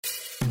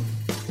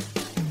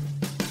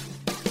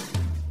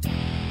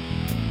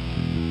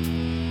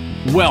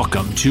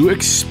Welcome to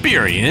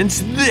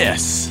Experience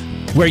This,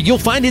 where you'll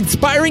find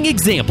inspiring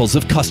examples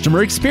of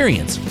customer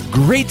experience,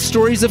 great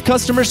stories of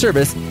customer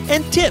service,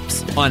 and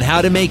tips on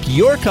how to make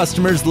your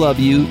customers love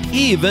you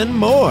even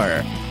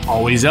more.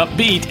 Always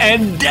upbeat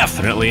and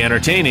definitely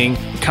entertaining,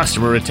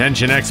 customer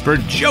retention expert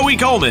Joey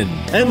Coleman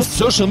and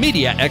social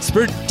media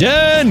expert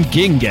Dan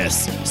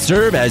Gingiss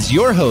serve as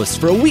your hosts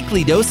for a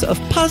weekly dose of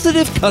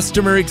positive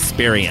customer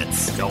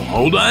experience. So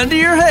hold on to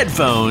your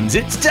headphones.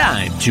 It's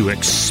time to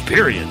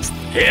experience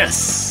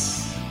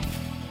this.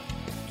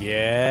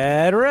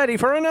 Get ready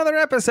for another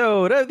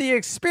episode of the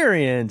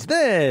Experience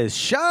This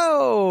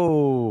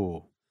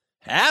show.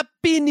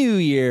 Happy New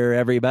Year,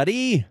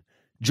 everybody.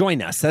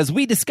 Join us as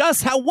we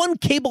discuss how one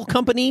cable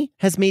company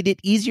has made it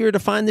easier to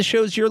find the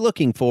shows you're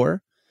looking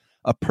for,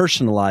 a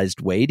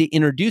personalized way to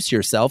introduce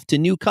yourself to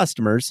new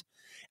customers,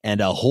 and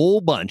a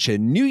whole bunch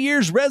of New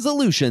Year's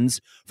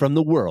resolutions from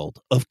the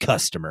world of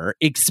customer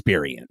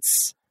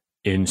experience.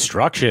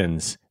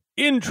 Instructions,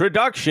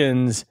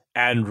 introductions,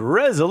 and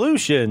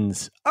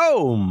resolutions.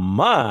 Oh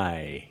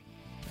my!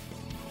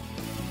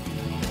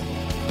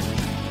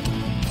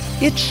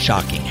 It's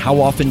shocking how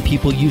often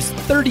people use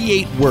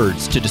 38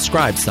 words to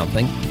describe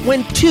something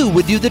when 2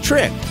 would do the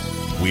trick.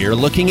 We're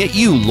looking at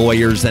you,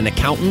 lawyers and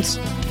accountants.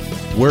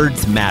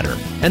 Words matter,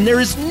 and there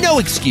is no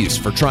excuse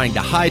for trying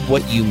to hide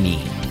what you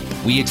mean.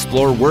 We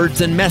explore words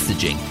and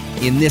messaging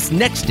in this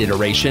next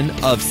iteration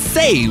of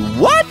Say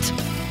What?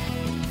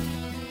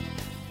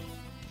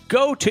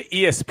 Go to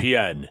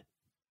ESPN.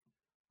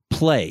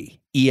 Play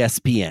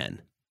ESPN.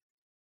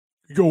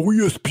 Yo,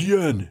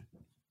 ESPN.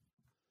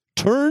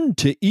 Turn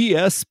to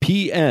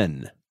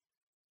ESPN.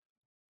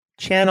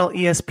 Channel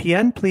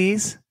ESPN,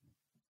 please.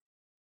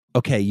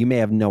 Okay, you may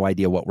have no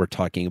idea what we're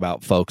talking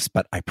about, folks,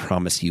 but I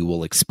promise you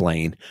will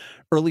explain.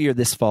 Earlier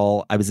this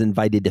fall, I was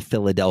invited to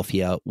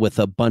Philadelphia with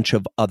a bunch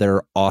of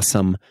other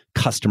awesome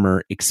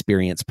customer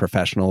experience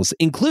professionals,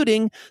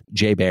 including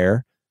Jay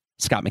Baer,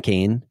 Scott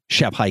McCain,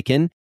 Shep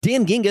Hyken.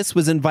 Dan Gingiss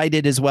was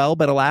invited as well,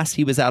 but alas,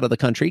 he was out of the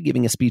country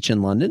giving a speech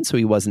in London, so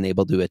he wasn't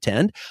able to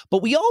attend.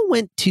 But we all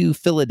went to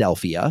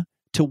Philadelphia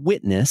to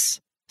witness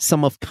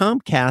some of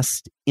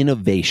Comcast's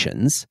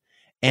innovations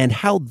and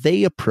how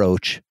they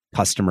approach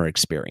customer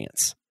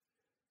experience.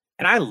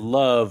 And I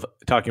love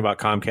talking about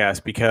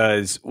Comcast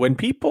because when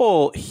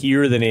people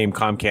hear the name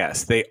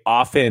Comcast, they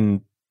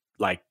often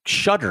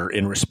shudder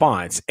in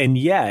response. And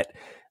yet,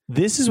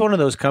 this is one of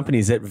those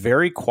companies that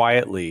very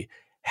quietly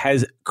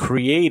has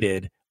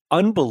created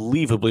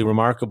unbelievably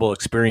remarkable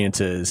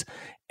experiences.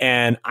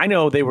 And I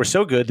know they were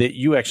so good that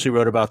you actually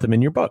wrote about them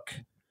in your book.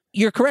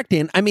 You're correct,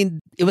 Dan. I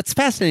mean, what's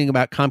fascinating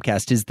about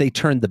Comcast is they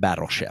turned the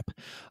battleship.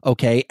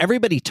 Okay.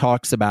 Everybody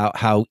talks about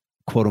how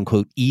quote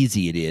unquote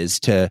easy it is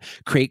to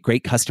create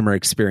great customer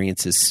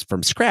experiences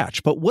from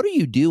scratch. But what are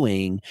you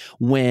doing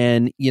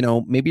when,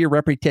 maybe your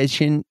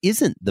reputation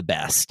isn't the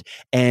best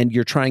and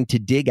you're trying to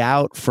dig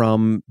out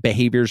from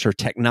behaviors or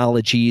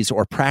technologies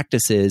or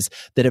practices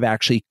that have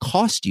actually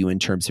cost you in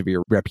terms of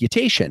your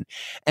reputation?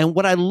 And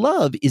what I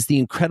love is the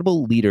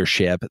incredible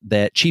leadership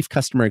that Chief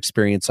Customer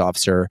Experience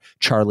Officer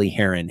Charlie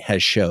Heron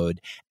has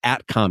showed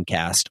at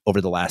Comcast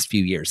over the last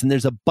few years. And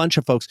there's a bunch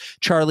of folks.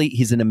 Charlie,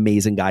 he's an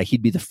amazing guy.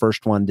 He'd be the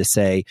first one to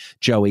say,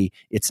 Joey,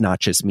 it's not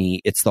just me,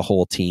 it's the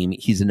whole team.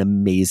 He's an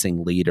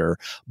amazing leader.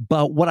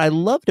 But what I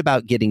loved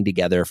about getting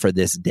together for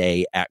this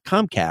day at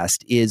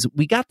Comcast is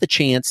we got the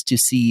chance to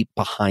see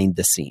behind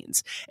the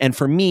scenes. And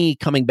for me,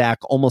 coming back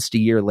almost a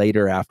year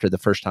later after the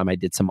first time I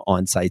did some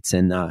on-sites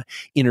and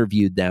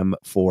interviewed them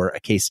for a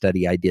case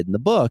study I did in the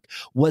book,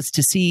 was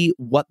to see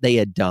what they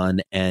had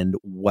done and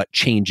what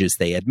changes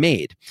they had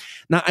made.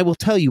 Now, I will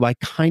tell you, I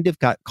kind of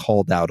got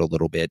called out a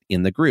little bit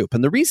in the group.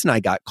 And the reason I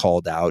got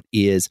called out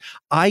is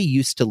I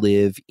used to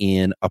live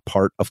in a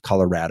part of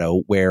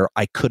Colorado where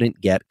I couldn't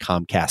get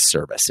Comcast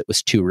service. It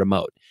was too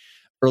remote.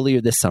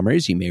 Earlier this summer,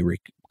 as you may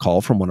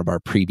recall from one of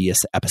our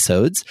previous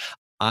episodes,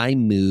 I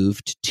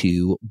moved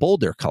to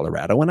Boulder,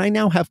 Colorado, and I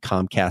now have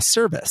Comcast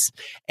service.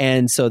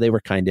 And so they were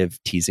kind of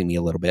teasing me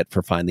a little bit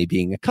for finally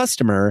being a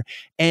customer.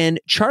 And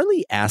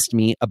Charlie asked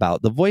me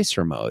about the voice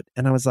remote.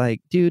 And I was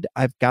like, dude,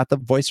 I've got the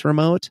voice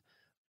remote,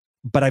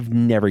 but I've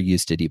never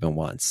used it even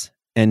once.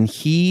 And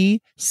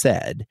he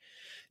said,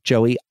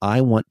 Joey, I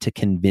want to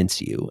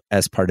convince you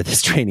as part of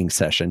this training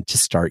session to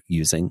start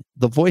using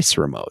the voice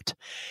remote.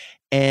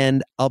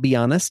 And I'll be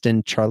honest,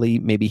 and Charlie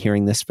may be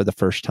hearing this for the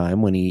first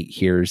time when he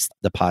hears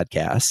the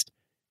podcast,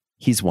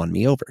 he's won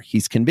me over.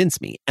 He's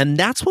convinced me. And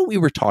that's what we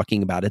were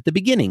talking about at the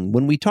beginning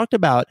when we talked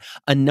about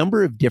a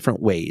number of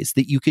different ways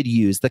that you could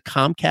use the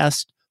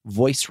Comcast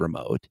voice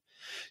remote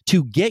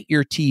to get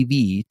your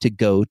TV to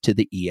go to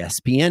the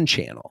ESPN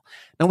channel.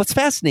 Now, what's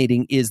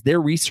fascinating is their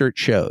research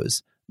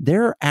shows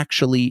there are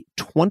actually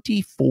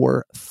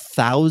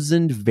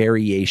 24,000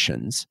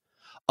 variations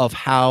of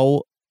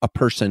how a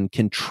person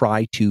can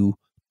try to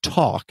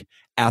talk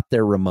at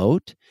their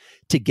remote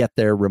to get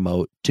their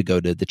remote to go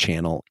to the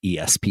channel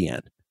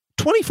ESPN.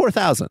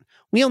 24,000.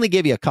 We only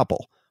gave you a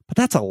couple, but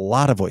that's a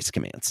lot of voice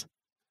commands.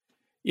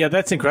 Yeah,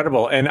 that's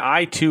incredible. And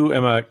I, too,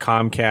 am a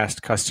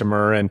Comcast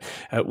customer. And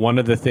one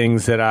of the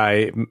things that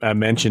I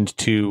mentioned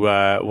to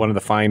one of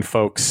the fine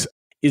folks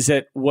is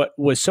that what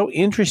was so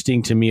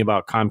interesting to me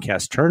about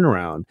Comcast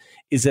turnaround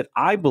is that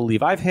I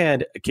believe I've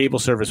had a cable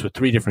service with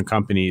 3 different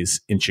companies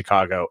in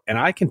Chicago. And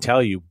I can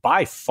tell you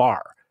by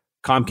far,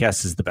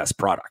 Comcast is the best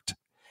product.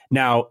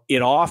 Now,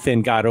 it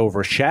often got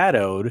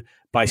overshadowed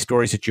by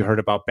stories that you heard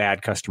about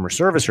bad customer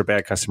service or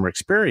bad customer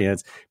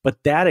experience.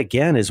 But that,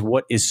 again, is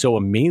what is so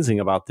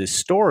amazing about this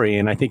story.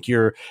 And I think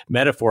your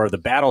metaphor of the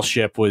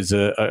battleship was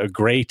a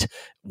great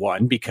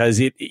one, because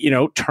it,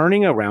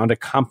 turning around a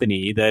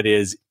company that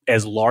is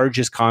as large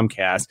as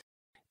Comcast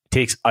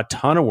takes a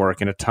ton of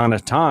work and a ton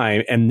of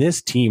time. And this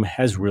team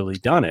has really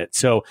done it.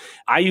 So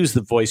I use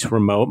the voice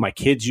remote. My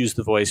kids use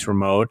the voice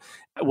remote.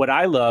 What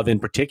I love in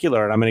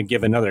particular, and I'm going to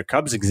give another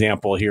Cubs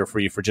example here for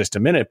you for just a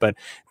minute, but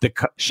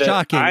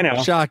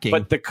shocking.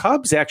 But the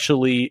Cubs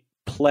actually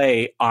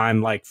play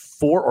on like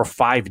 4 or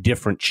 5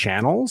 different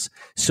channels.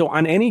 So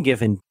on any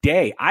given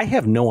day, I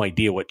have no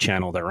idea what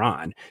channel they're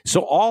on.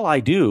 So all I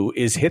do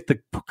is hit the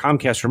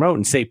Comcast remote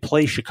and say,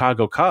 play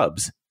Chicago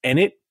Cubs. And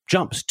it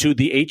jumps to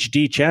the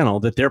HD channel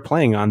that they're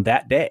playing on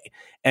that day.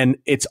 And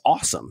it's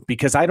awesome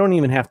because I don't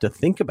even have to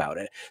think about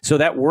it. So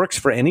that works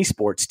for any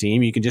sports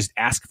team. You can just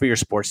ask for your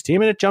sports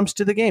team and it jumps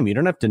to the game. You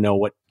don't have to know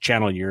what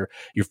channel your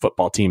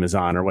football team is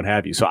on or what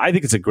have you. So I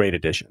think it's a great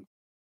addition.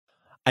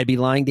 I'd be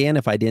lying, Dan,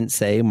 if I didn't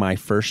say my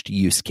first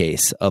use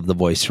case of the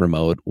voice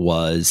remote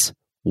was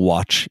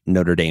watch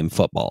Notre Dame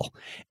football.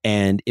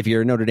 And if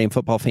you're a Notre Dame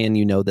football fan,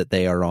 you know that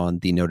they are on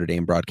the Notre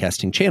Dame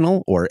Broadcasting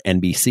Channel, or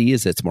NBC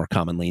as it's more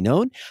commonly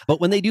known.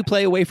 But when they do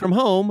play away from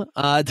home,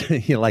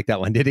 you like that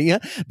one, didn't you?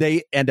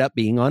 They end up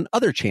being on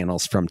other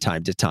channels from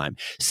time to time.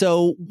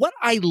 So what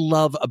I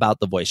love about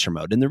the voice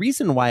remote, and the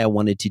reason why I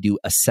wanted to do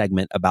a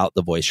segment about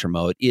the voice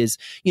remote is,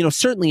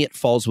 certainly it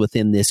falls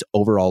within this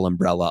overall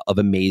umbrella of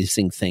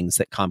amazing things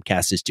that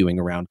Comcast is doing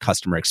around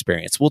customer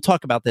experience. We'll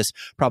talk about this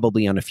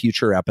probably on a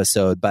future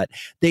episode, but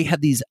they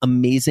have these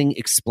amazing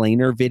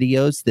explainer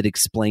videos that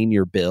explain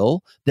your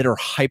bill that are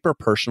hyper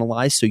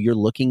personalized. So you're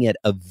looking at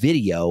a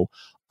video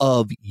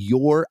of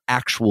your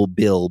actual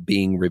bill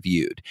being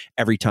reviewed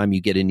every time you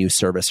get a new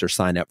service or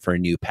sign up for a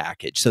new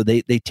package. So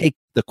they take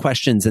the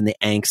questions and the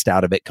angst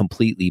out of it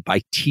completely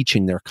by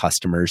teaching their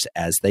customers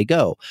as they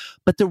go.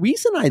 But the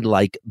reason I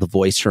like the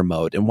voice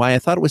remote and why I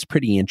thought it was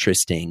pretty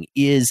interesting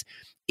is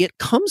it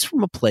comes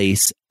from a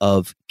place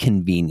of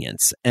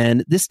convenience.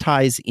 And this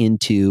ties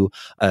into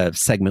a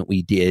segment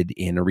we did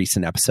in a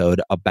recent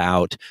episode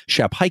about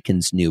Shep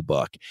Hyken's new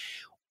book.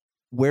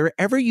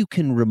 Wherever you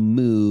can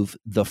remove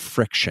the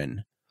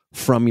friction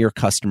from your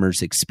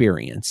customer's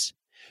experience,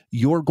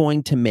 you're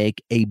going to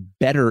make a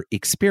better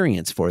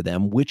experience for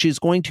them, which is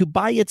going to,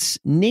 by its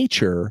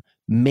nature,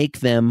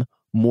 make them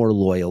more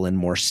loyal and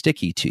more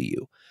sticky to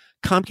you.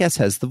 Comcast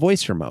has the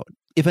voice remote.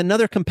 If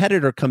another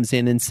competitor comes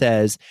in and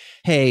says,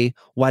 hey,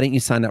 why don't you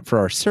sign up for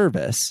our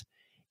service?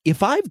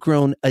 If I've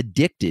grown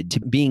addicted to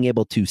being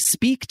able to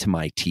speak to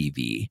my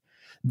TV,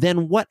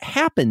 then what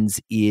happens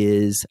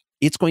is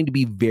it's going to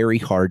be very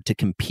hard to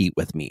compete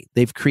with me.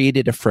 They've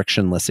created a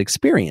frictionless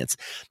experience.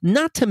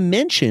 Not to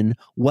mention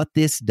what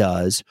this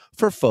does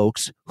for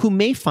folks who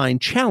may find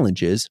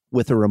challenges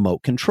with a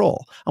remote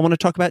control. I want to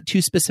talk about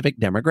 2 specific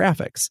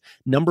demographics.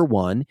 Number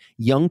 1,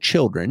 young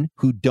children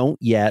who don't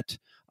yet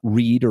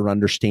read or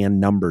understand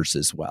numbers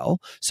as well.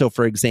 So,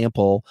 for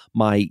example,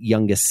 my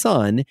youngest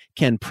son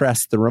can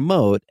press the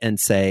remote and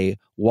say,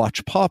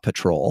 watch Paw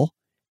Patrol,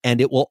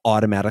 and it will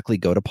automatically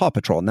go to Paw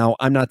Patrol. Now,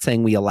 I'm not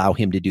saying we allow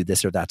him to do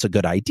this or that's a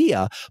good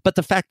idea, but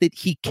the fact that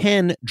he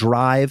can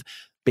drive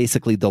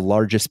basically the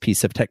largest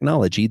piece of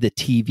technology, the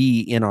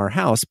TV in our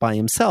house by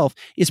himself,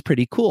 is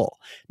pretty cool.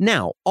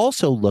 Now,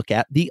 also look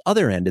at the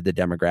other end of the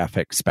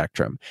demographic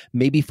spectrum.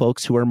 Maybe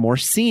folks who are more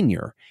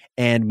senior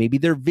and maybe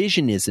their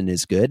vision isn't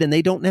as good and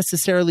they don't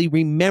necessarily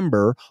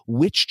remember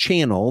which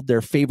channel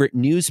their favorite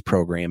news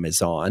program is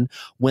on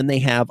when they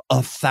have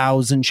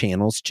 1,000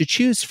 channels to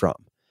choose from.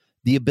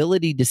 The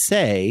ability to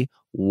say,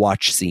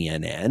 watch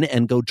CNN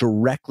and go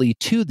directly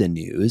to the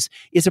news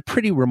is a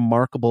pretty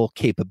remarkable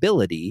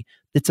capability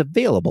that's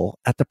available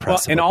at the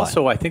press. Well, and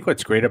also, I think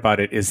what's great about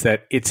it is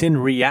that it's in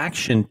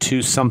reaction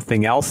to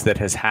something else that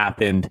has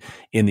happened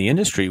in the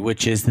industry,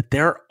 which is that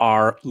there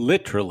are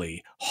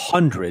literally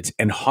hundreds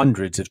and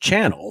hundreds of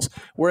channels.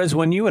 Whereas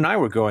when you and I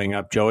were growing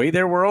up, Joey,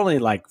 there were only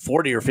like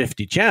 40 or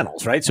 50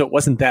 channels, right? So it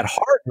wasn't that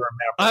hard to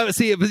remember.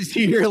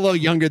 You're a little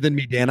younger than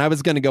me, Dan. I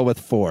was going to go with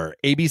 4.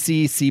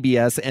 ABC,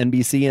 CBS,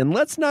 NBC, and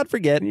let's not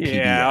forget PBS.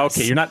 Yeah,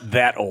 okay, you're not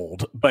that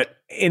old. But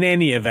in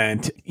any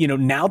event,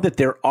 now that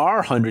there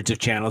are hundreds of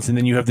channels and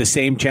then you have the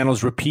same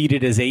channels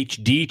repeated as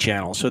HD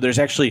channels. So there's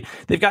actually,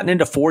 they've gotten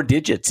into 4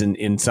 digits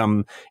in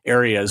some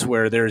areas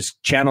where there's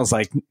channels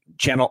like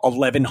channel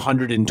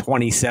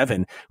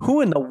 1127.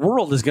 Who in the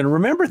world is going to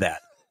remember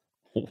that?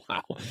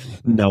 Wow.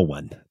 No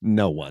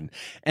one.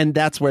 And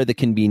that's where the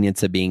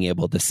convenience of being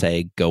able to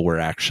say, go where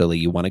actually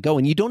you want to go.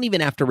 And you don't even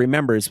have to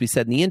remember, as we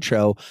said in the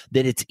intro,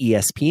 that it's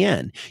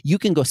ESPN. You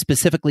can go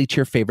specifically to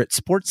your favorite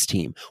sports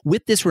team.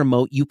 With this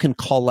remote, you can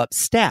call up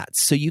stats.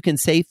 So you can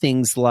say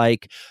things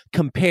like,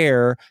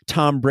 compare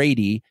Tom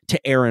Brady to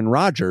Aaron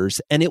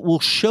Rodgers, and it will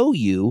show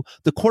you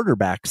the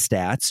quarterback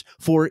stats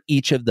for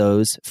each of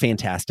those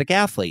fantastic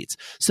athletes.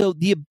 So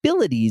the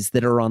abilities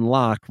that are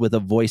unlocked with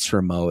a voice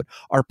remote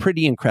are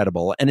pretty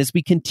incredible. And as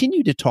we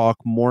continue to talk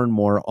more and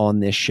more on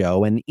this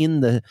show and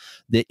in the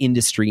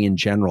industry in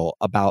general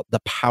about the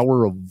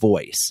power of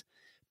voice,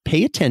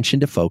 pay attention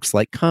to folks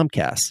like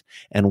Comcast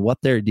and what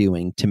they're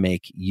doing to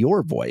make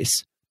your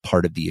voice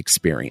part of the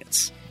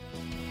experience.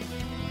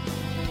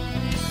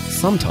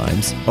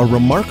 Sometimes a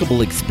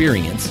remarkable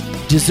experience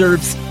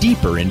deserves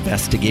deeper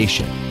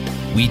investigation.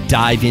 We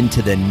dive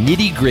into the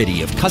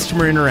nitty-gritty of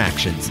customer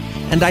interactions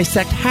and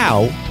dissect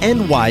how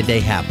and why they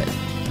happen.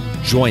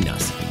 Join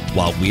us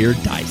while we're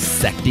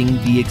dissecting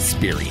the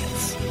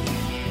experience.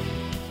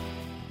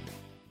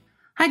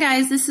 Hi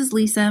guys, this is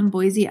Lisa in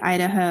Boise,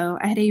 Idaho.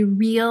 I had a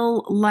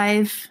real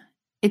life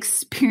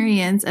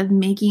experience of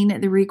making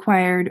the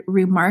required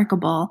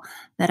remarkable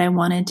that I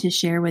wanted to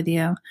share with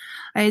you.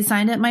 I had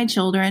signed up my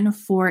children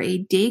for a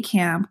day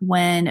camp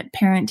when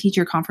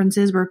parent-teacher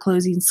conferences were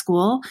closing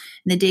school,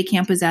 and the day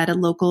camp was at a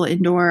local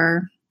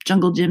indoor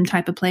jungle gym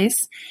type of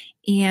place.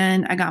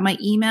 And I got my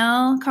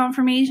email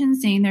confirmation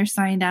saying they're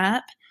signed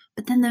up.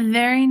 But then the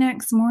very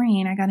next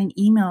morning, I got an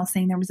email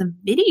saying there was a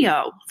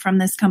video from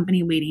this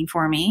company waiting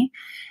for me.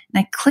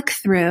 And I click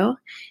through.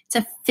 It's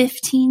a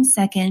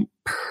 15-second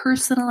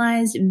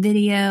personalized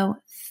video.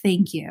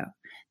 Thank you.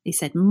 They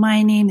said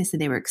my name. They said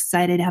they were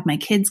excited to have my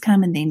kids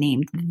come, and they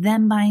named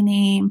them by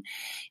name.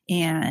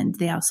 And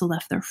they also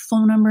left their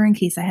phone number in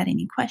case I had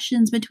any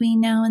questions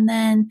between now and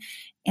then.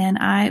 And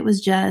I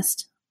was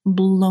just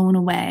blown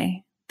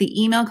away.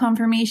 The email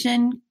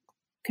confirmation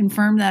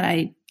confirmed that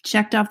I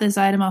checked off this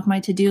item off my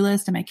to-do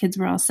list and my kids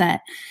were all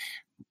set.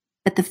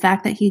 But the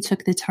fact that he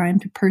took the time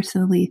to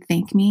personally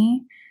thank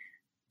me,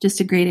 just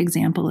a great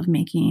example of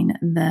making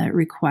the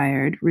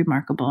required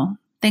remarkable.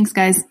 Thanks,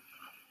 guys.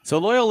 So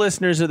loyal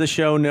listeners of the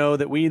show know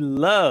that we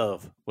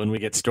love when we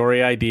get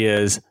story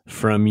ideas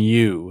from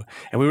you.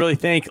 And we really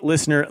thank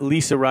listener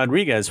Lisa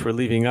Rodriguez for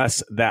leaving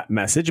us that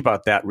message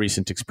about that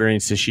recent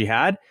experience that she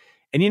had.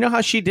 And you know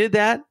how she did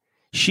that?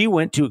 She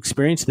went to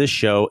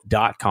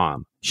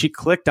experiencethisshow.com. She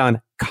clicked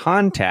on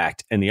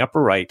contact in the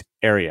upper right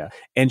area,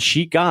 and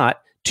she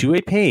got to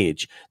a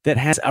page that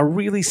has a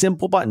really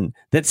simple button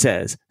that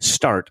says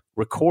start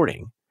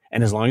recording.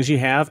 And as long as you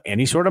have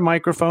any sort of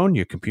microphone,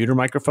 your computer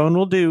microphone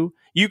will do,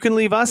 you can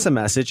leave us a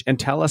message and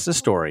tell us a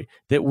story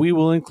that we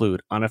will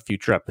include on a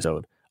future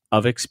episode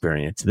of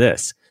Experience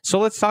This. So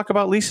let's talk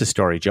about Lisa's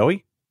story,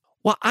 Joey.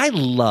 Well, I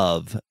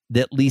love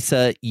that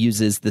Lisa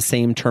uses the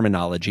same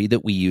terminology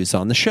that we use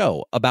on the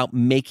show about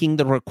making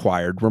the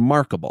required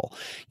remarkable.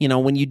 You know,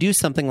 when you do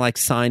something like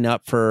sign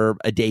up for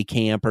a day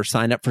camp or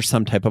sign up for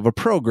some type of a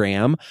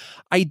program,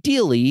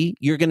 ideally,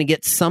 you're going to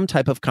get some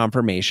type of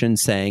confirmation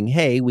saying,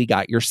 hey, we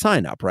got your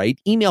sign up, right?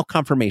 Email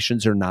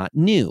confirmations are not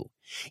new.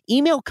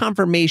 Email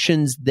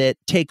confirmations that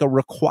take a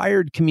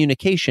required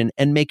communication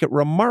and make it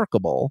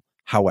remarkable,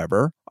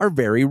 however, are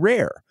very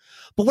rare.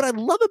 But what I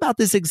love about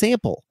this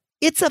example,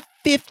 it's a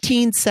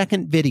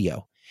 15-second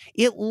video.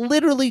 It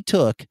literally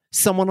took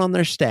someone on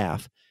their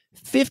staff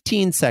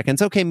 15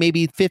 seconds, okay,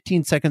 maybe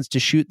 15 seconds to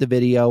shoot the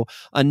video,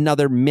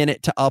 another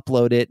minute to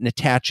upload it and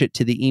attach it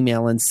to the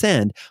email and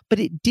send. But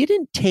it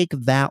didn't take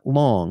that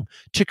long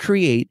to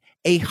create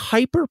a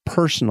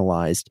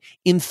hyper-personalized,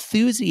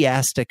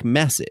 enthusiastic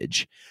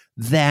message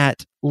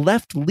that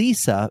left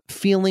Lisa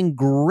feeling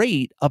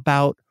great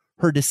about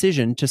her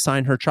decision to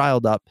sign her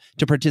child up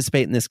to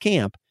participate in this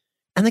camp.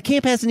 And the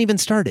camp hasn't even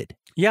started.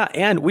 Yeah,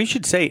 and we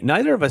should say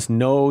neither of us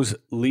knows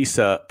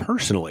Lisa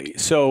personally.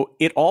 So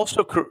it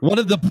also... One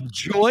of the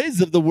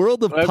joys of the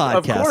world of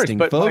podcasting,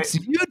 course, folks.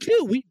 You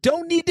too. We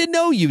don't need to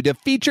know you to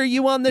feature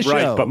you on the show.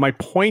 Right, but my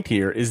point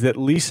here is that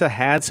Lisa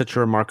had such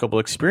a remarkable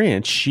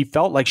experience. She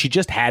felt like she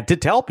just had to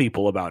tell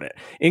people about it,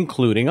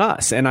 including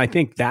us. And I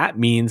think that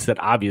means that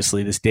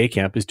obviously this day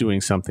camp is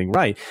doing something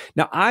right.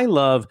 Now, I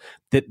love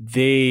that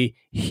they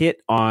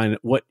hit on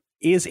what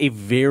is a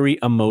very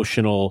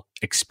emotional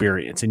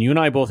experience. And you and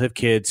I both have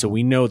kids, so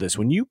we know this.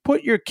 When you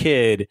put your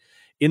kid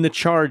in the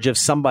charge of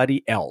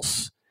somebody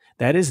else,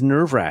 that is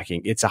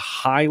nerve-wracking. It's a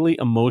highly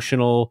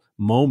emotional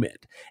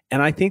moment.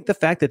 And I think the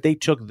fact that they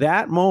took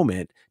that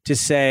moment to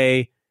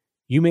say,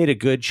 you made a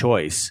good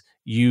choice.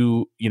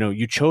 You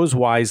chose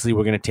wisely.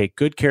 We're going to take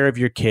good care of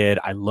your kid.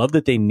 I love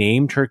that they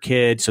named her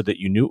kid so that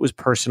you knew it was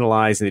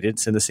personalized and they didn't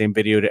send the same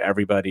video to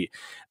everybody.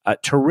 A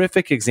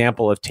terrific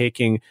example of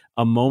taking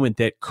a moment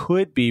that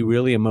could be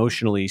really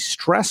emotionally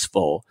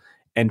stressful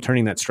and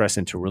turning that stress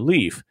into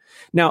relief.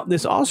 Now,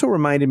 this also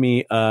reminded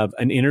me of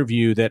an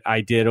interview that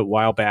I did a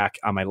while back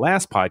on my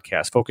last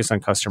podcast, Focus on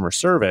Customer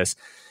Service,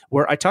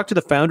 where I talked to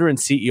the founder and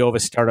CEO of a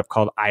startup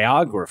called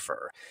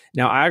Iographer.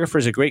 Now, Iographer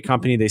is a great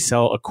company. They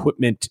sell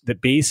equipment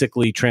that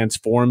basically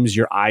transforms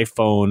your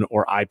iPhone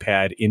or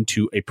iPad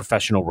into a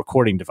professional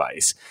recording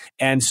device.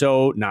 And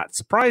so, not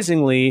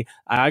surprisingly,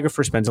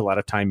 Iographer spends a lot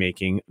of time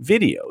making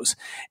videos.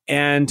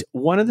 And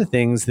one of the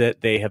things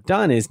that they have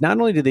done is not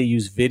only do they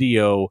use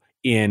video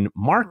in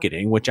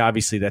marketing, which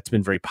obviously that's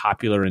been very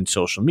popular in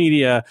social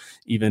media.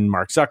 Even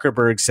Mark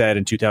Zuckerberg said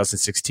in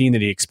 2016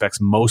 that he expects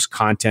most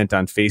content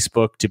on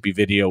Facebook to be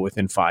video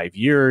within 5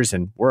 years,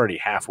 and we're already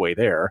halfway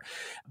there.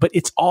 But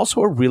it's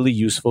also a really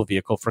useful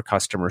vehicle for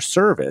customer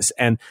service.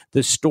 And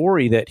the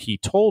story that he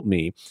told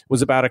me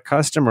was about a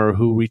customer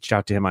who reached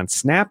out to him on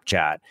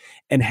Snapchat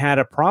and had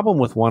a problem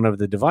with one of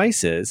the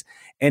devices.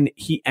 And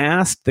he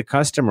asked the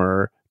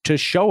customer to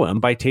show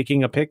him by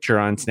taking a picture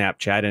on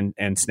Snapchat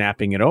and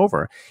snapping it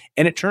over.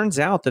 And it turns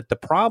out that the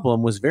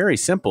problem was very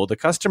simple. The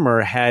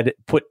customer had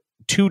put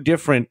two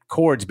different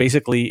cords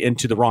basically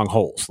into the wrong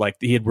holes, like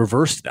he had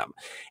reversed them.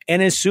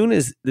 And as soon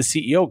as the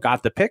CEO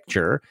got the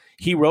picture,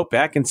 he wrote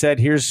back and said,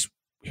 here's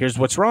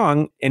what's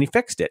wrong, and he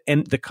fixed it.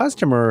 And the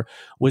customer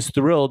was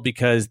thrilled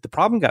because the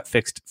problem got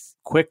fixed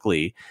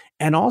quickly,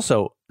 and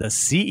also the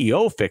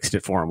CEO fixed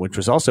it for him, which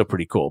was also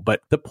pretty cool.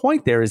 But the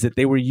point there is that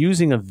they were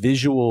using a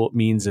visual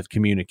means of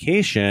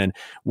communication,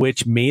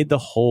 which made the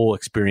whole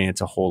experience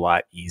a whole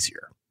lot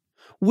easier.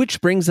 Which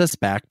brings us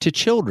back to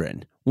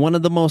children. One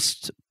of the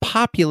most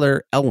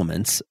popular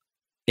elements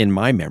in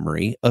my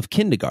memory of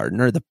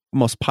kindergarten, or the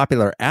most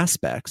popular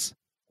aspects,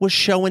 was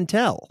show and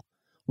tell.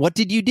 What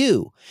did you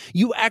do?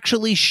 You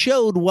actually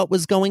showed what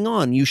was going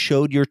on. You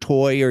showed your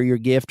toy or your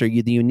gift or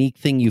the unique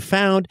thing you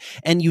found,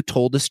 and you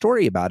told a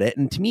story about it.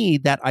 And to me,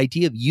 that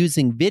idea of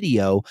using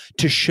video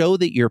to show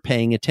that you're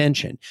paying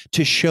attention,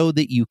 to show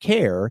that you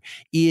care,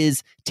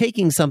 is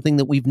taking something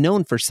that we've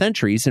known for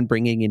centuries and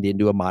bringing it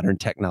into a modern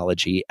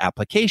technology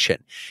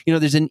application. You know,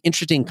 there's an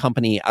interesting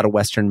company out of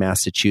Western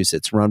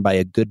Massachusetts run by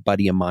a good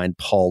buddy of mine,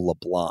 Paul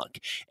LeBlanc,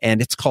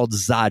 and it's called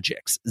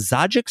Zogix.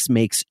 Zogix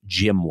makes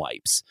gym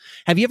wipes.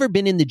 Have you ever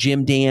been in the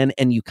gym, Dan,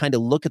 and you kind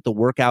of look at the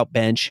workout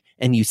bench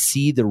and you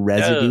see the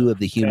residue of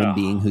the human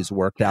being who's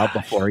worked out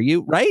before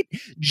you, right?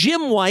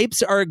 Gym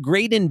wipes are a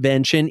great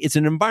invention. It's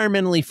an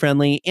environmentally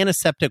friendly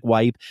antiseptic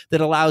wipe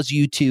that allows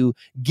you to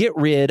get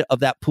rid of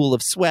that pool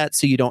of sweat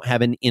so you don't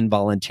have an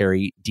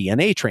involuntary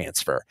DNA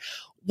transfer.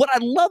 What I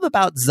love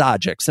about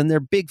Zogix, and they're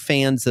big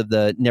fans of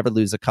the never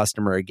lose a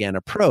customer again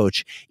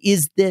approach,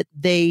 is that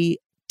they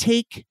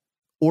take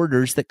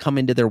orders that come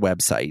into their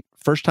website,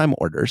 first-time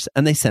orders,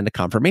 and they send a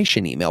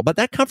confirmation email. But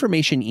that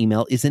confirmation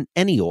email isn't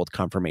any old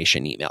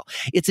confirmation email.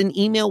 It's an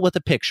email with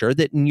a picture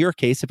that, in your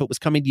case, if it was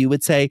coming to you,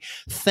 would say,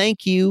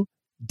 "Thank you,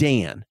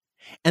 Dan."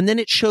 And then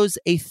it shows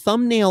a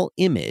thumbnail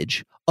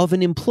image of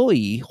an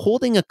employee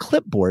holding a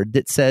clipboard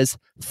that says,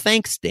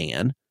 "Thanks,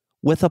 Dan,"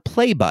 with a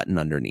play button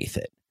underneath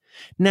it.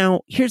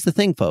 Now, here's the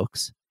thing,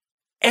 folks.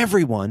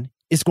 Everyone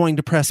is going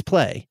to press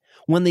play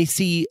when they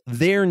see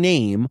their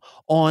name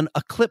on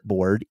a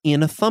clipboard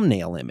in a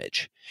thumbnail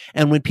image.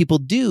 And when people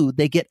do,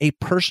 they get a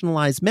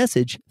personalized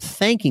message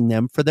thanking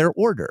them for their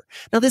order.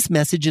 Now, this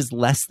message is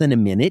less than a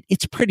minute.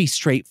 It's pretty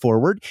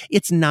straightforward.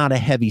 It's not a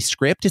heavy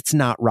script. It's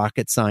not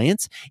rocket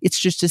science. It's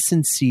just a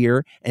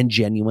sincere and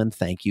genuine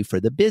thank you for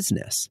the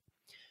business.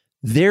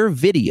 Their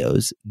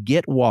videos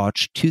get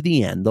watched to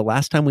the end. The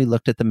last time we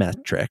looked at the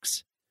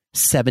metrics,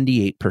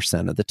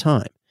 78% of the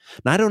time.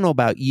 Now, I don't know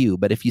about you,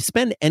 but if you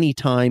spend any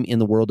time in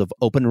the world of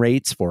open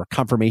rates for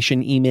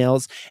confirmation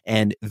emails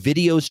and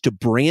videos to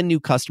brand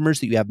new customers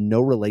that you have no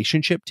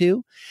relationship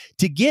to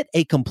get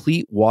a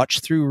complete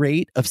watch through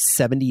rate of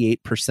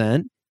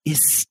 78% is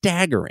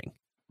staggering.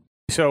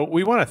 So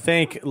we want to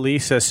thank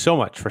Lisa so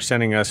much for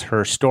sending us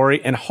her story,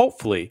 and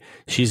hopefully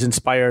she's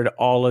inspired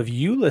all of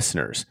you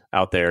listeners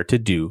out there to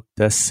do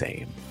the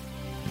same.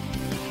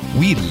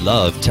 We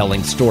love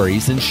telling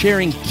stories and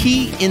sharing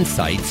key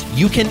insights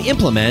you can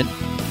implement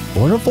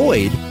or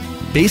avoid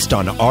based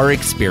on our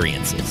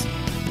experiences.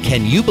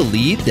 Can you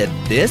believe that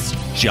this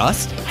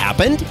just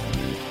happened?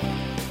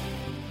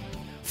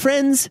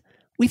 Friends,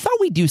 we thought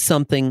we'd do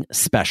something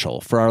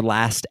special for our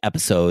last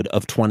episode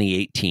of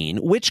 2018,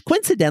 which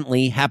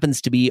coincidentally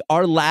happens to be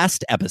our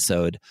last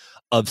episode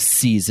of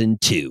season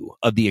 2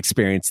 of the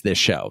Experience This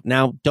Show.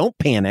 Now, don't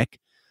panic.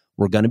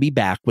 We're going to be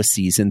back with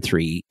season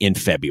 3 in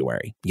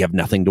February. You have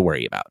nothing to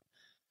worry about.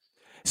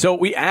 So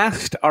we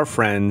asked our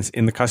friends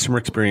in the customer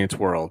experience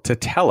world to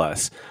tell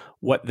us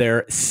what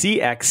their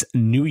CX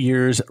New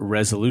Year's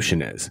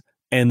resolution is.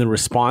 And the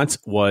response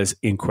was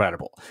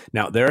incredible.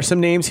 Now, there are some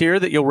names here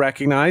that you'll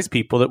recognize,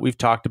 people that we've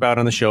talked about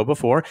on the show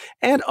before,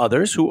 and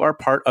others who are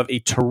part of a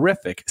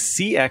terrific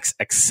CX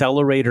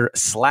Accelerator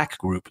Slack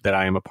group that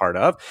I am a part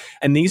of.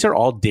 And these are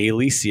all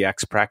daily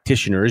CX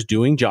practitioners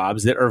doing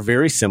jobs that are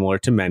very similar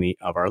to many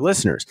of our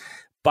listeners.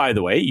 By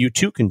the way, you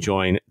too can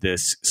join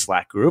this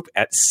Slack group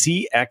at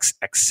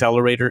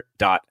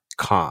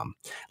cxaccelerator.com.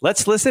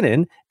 Let's listen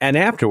in, and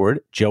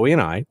afterward, Joey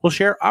and I will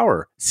share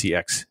our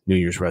CX New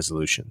Year's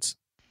resolutions.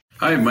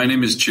 Hi, my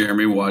name is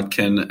Jeremy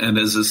Watkin, and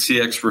as a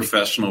CX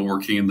professional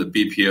working in the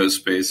BPO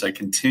space, I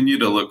continue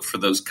to look for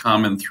those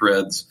common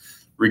threads,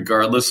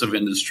 regardless of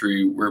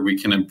industry, where we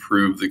can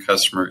improve the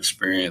customer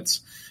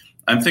experience.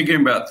 I'm thinking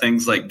about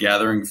things like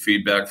gathering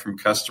feedback from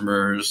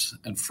customers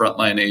and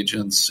frontline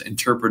agents,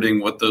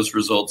 interpreting what those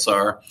results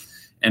are,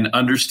 and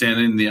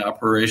understanding the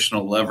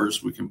operational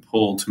levers we can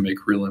pull to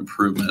make real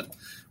improvement.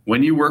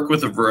 When you work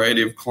with a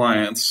variety of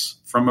clients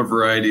from a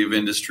variety of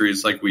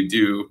industries like we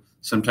do,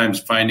 sometimes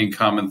finding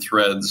common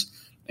threads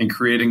and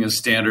creating a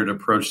standard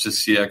approach to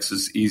CX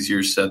is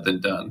easier said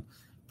than done.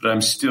 But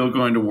I'm still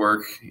going to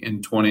work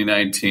in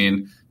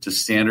 2019 to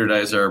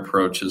standardize our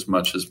approach as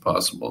much as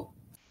possible.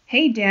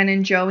 Hey, Dan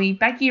and Joey,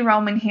 Becky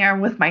Roman here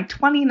with my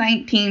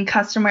 2019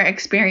 Customer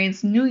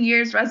Experience New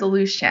Year's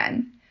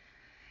resolution.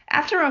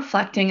 After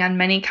reflecting on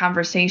many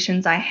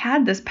conversations I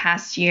had this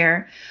past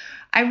year,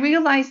 I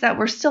realized that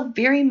we're still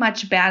very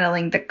much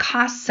battling the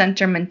cost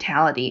center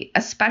mentality,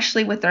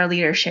 especially with our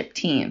leadership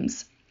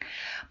teams.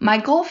 My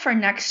goal for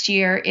next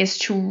year is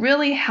to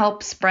really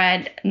help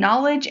spread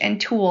knowledge and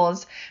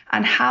tools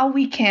on how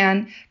we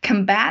can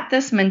combat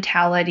this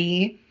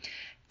mentality,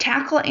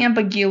 tackle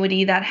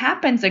ambiguity that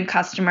happens in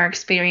customer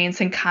experience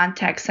and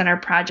contact center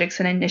projects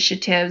and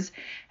initiatives,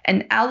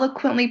 and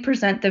eloquently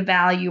present the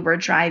value we're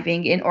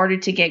driving in order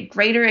to get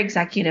greater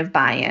executive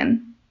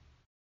buy-in.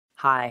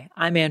 Hi,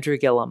 I'm Andrew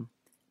Gillum.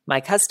 My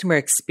customer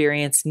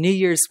experience New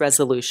Year's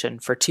resolution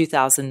for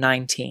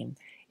 2019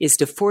 is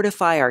to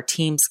fortify our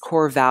team's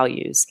core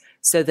values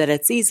so that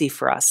it's easy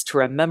for us to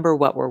remember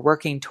what we're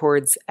working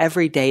towards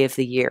every day of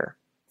the year.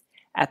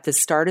 At the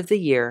start of the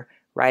year,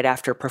 right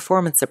after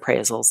performance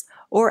appraisals,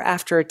 or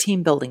after a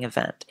team building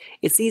event,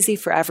 it's easy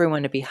for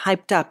everyone to be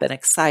hyped up and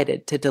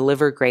excited to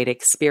deliver great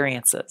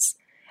experiences.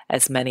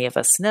 As many of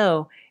us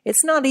know,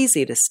 it's not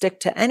easy to stick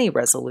to any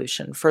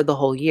resolution for the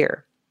whole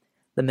year.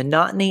 The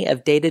monotony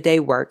of day-to-day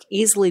work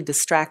easily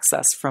distracts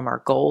us from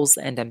our goals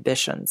and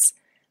ambitions.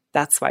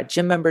 That's why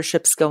gym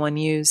memberships go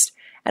unused,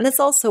 and it's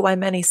also why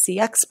many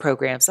CX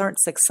programs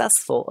aren't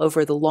successful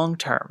over the long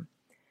term.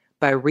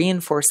 By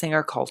reinforcing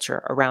our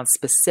culture around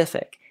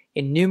specific,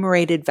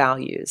 enumerated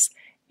values,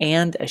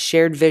 and a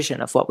shared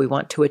vision of what we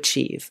want to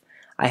achieve,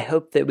 I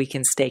hope that we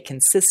can stay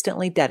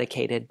consistently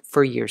dedicated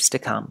for years to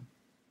come.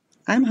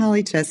 I'm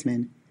Holly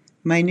Chessman.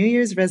 My New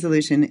Year's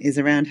resolution is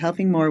around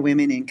helping more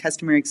women in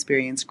customer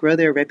experience grow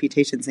their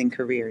reputations and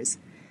careers.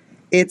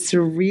 It's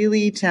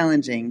really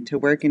challenging to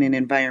work in an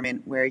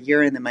environment where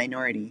you're in the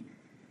minority.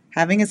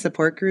 Having a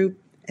support group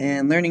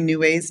and learning new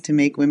ways to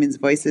make women's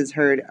voices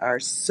heard are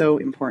so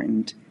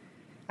important.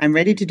 I'm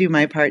ready to do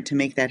my part to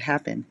make that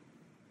happen.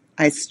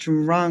 I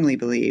strongly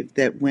believe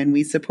that when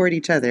we support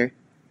each other,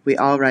 we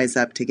all rise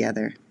up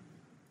together.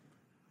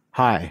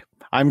 Hi,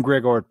 I'm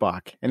Greg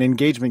Ortbach, an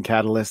engagement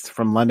catalyst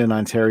from London,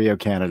 Ontario,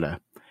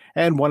 Canada,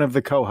 and one of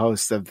the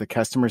co-hosts of the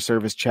Customer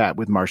Service Chat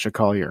with Marsha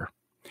Collier.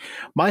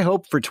 My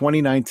hope for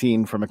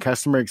 2019 from a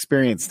customer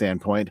experience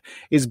standpoint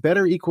is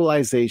better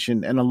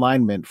equalization and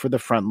alignment for the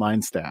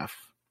frontline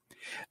staff.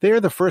 They are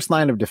the first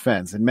line of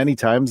defense and many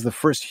times the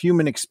first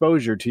human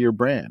exposure to your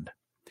brand.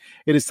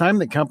 It is time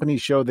that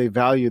companies show they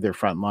value their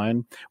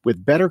frontline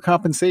with better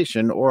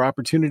compensation or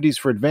opportunities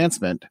for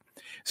advancement,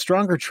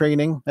 stronger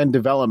training and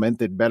development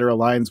that better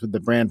aligns with the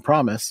brand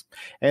promise,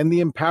 and the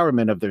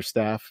empowerment of their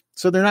staff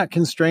so they're not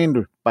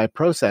constrained by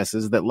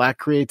processes that lack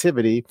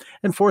creativity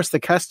and force the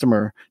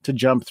customer to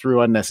jump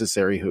through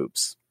unnecessary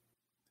hoops.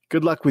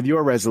 Good luck with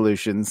your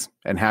resolutions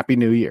and Happy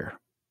New Year.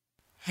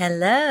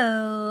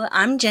 Hello,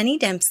 I'm Jenny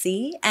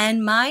Dempsey,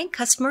 and my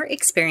customer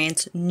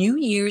experience New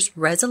Year's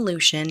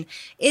resolution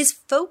is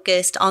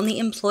focused on the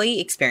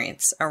employee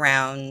experience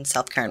around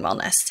self-care and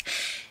wellness.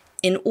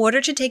 In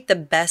order to take the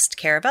best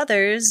care of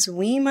others,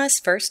 we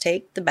must first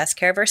take the best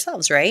care of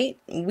ourselves, right?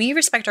 We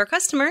respect our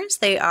customers.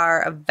 They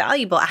are a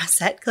valuable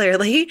asset,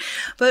 clearly.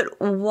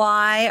 But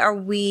why are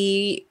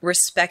we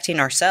respecting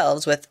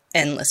ourselves with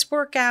endless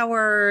work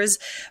hours,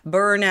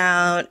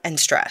 burnout, and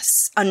stress,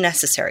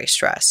 unnecessary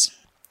stress?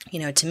 You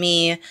know, to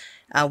me,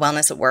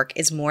 wellness at work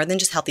is more than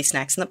just healthy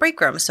snacks in the break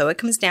room. So it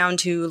comes down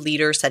to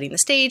leaders setting the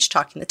stage,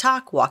 talking the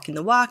talk, walking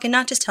the walk, and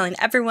not just telling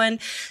everyone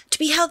to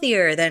be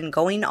healthier, then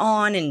going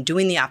on and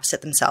doing the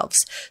opposite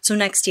themselves. So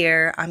next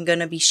year, I'm going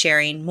to be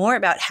sharing more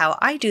about how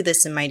I do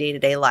this in my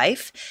day-to-day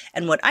life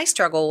and what I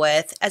struggle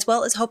with, as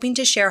well as hoping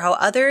to share how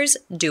others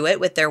do it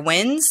with their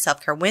wins,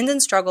 self-care wins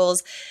and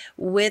struggles,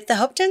 with the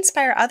hope to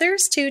inspire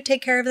others to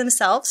take care of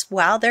themselves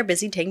while they're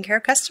busy taking care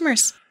of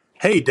customers.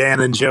 Hey, Dan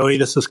and Joey,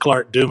 this is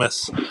Clark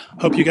Dumas.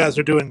 Hope you guys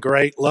are doing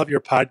great. Love your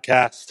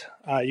podcast.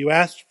 You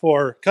asked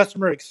for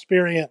customer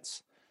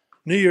experience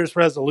New Year's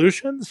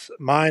resolutions.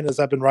 Mine is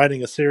I've been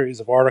writing a series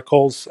of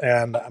articles,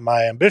 and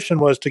my ambition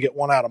was to get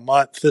one out a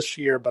month this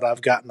year, but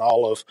I've gotten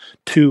all of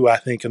 2, I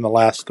think, in the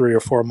last 3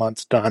 or 4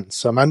 months done.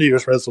 So my New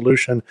Year's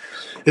resolution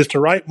is to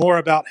write more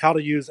about how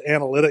to use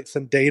analytics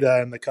and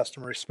data in the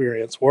customer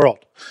experience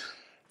world.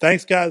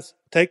 Thanks, guys.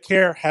 Take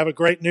care. Have a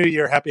great New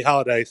Year. Happy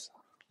holidays.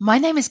 My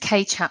name is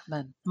Kay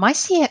Chapman. My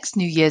CX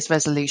New Year's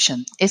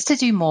resolution is to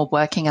do more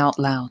working out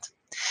loud.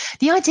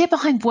 The idea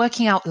behind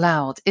working out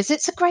loud is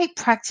it's a great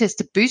practice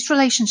to boost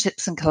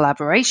relationships and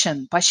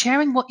collaboration by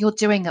sharing what you're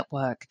doing at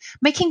work,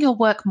 making your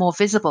work more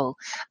visible,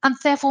 and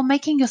therefore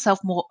making yourself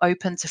more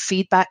open to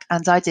feedback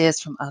and ideas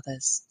from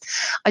others.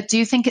 I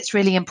do think it's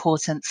really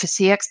important for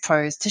CX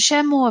pros to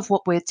share more of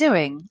what we're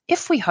doing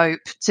if we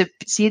hope to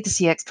see the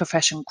CX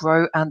profession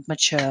grow and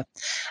mature.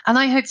 And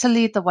I hope to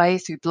lead the way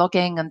through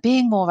blogging and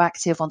being more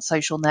active on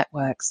social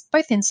networks,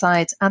 both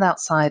inside and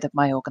outside of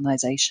my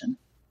organization.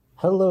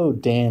 Hello,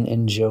 Dan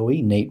and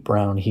Joey. Nate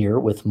Brown here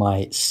with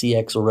my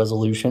CX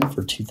resolution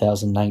for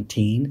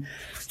 2019.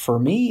 For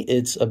me,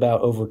 it's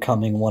about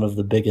overcoming one of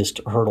the biggest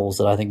hurdles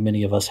that I think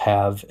many of us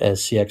have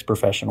as CX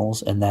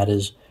professionals, and that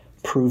is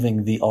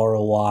proving the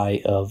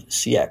ROI of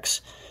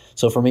CX.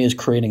 So for me, it's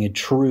creating a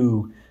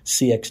true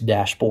CX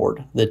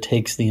dashboard that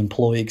takes the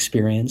employee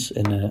experience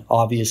in an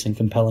obvious and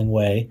compelling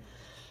way.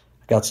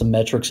 I got some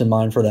metrics in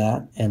mind for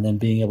that, and then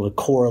being able to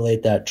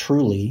correlate that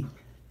truly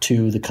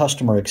to the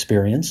customer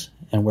experience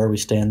and where we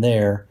stand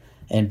there,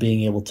 and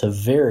being able to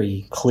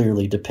very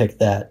clearly depict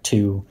that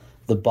to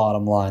the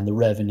bottom line, the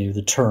revenue,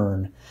 the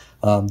turn,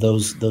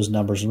 those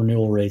numbers,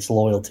 renewal rates,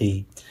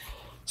 loyalty,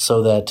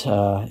 so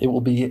that it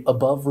will be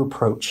above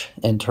reproach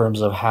in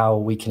terms of how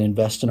we can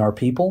invest in our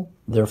people,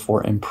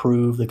 therefore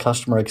improve the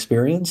customer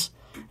experience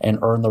and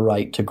earn the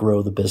right to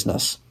grow the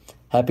business.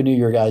 Happy New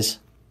Year, guys.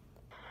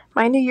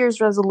 My New Year's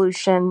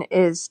resolution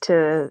is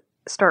to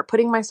start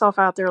putting myself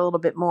out there a little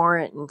bit more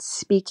and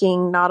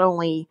speaking, not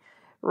only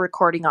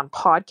recording on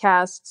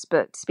podcasts,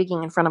 but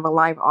speaking in front of a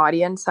live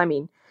audience. I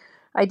mean,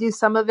 I do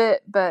some of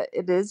it, but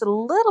it is a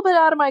little bit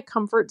out of my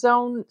comfort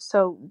zone.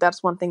 So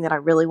that's one thing that I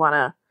really want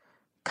to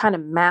kind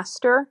of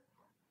master,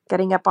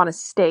 getting up on a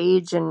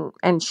stage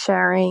and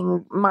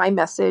sharing my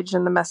message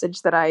and the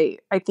message that I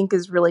think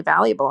is really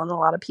valuable and a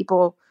lot of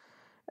people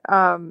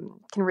can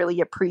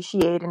really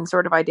appreciate and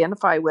sort of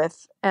identify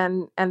with,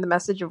 and the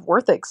message of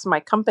Worthix, my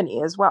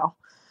company, as well.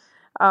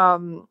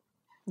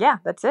 Yeah,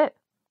 that's it.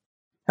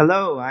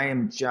 Hello, I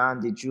am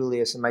John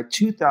DeJulius, and my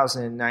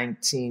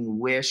 2019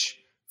 wish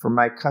for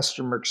my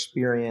customer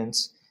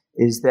experience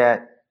is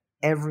that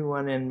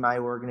everyone in my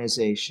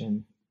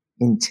organization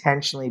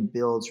intentionally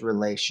builds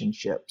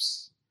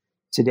relationships.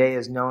 Today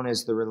is known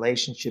as the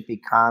relationship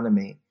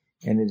economy,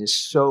 and it is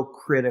so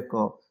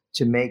critical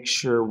to make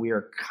sure we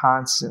are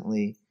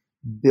constantly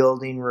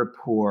building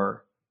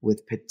rapport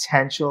with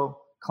potential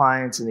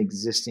clients and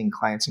existing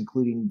clients,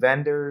 including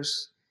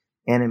vendors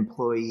and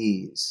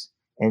employees,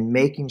 and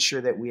making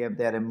sure that we have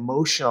that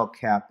emotional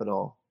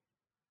capital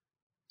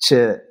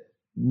to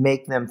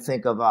make them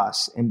think of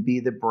us and be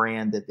the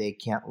brand that they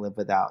can't live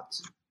without.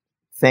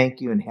 Thank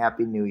you and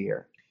Happy New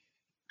Year.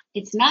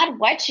 It's not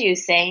what you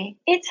say,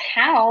 it's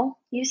how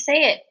you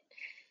say it.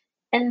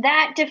 And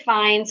that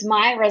defines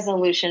my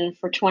resolution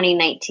for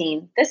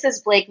 2019. This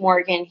is Blake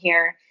Morgan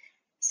here,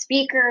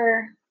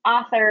 speaker,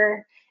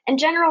 author, and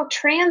general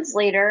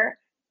translator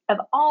of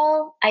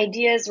all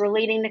ideas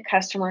relating to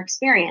customer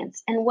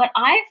experience. And what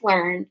I've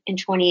learned in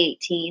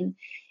 2018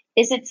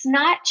 is it's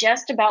not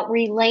just about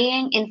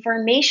relaying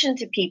information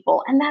to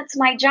people. And that's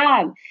my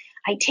job.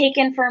 I take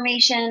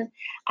information,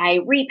 I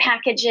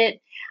repackage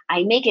it,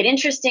 I make it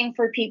interesting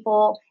for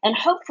people, and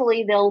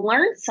hopefully they'll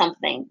learn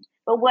something.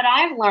 But what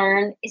I've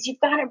learned is you've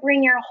got to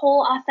bring your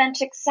whole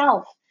authentic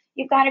self.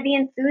 You've got to be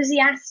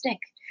enthusiastic,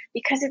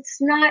 because it's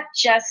not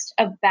just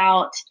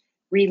about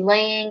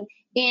relaying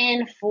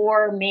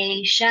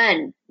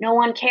information. No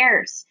one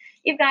cares.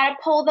 You've got to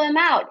pull them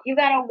out. You've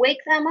got to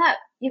wake them up.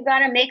 You've got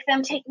to make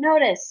them take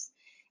notice.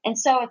 And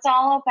so it's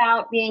all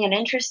about being an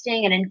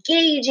interesting and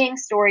engaging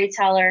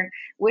storyteller.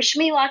 Wish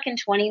me luck in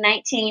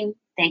 2019.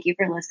 Thank you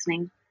for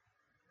listening.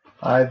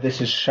 Hi, this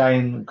is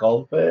Shane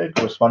Goldberg,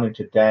 responding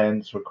to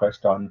Dan's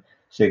request on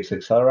CX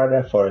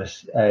Accelerator for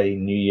a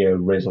New Year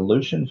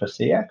resolution for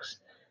CX.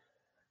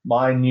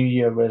 My New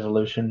Year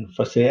resolution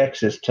for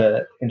CX is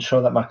to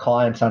ensure that my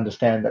clients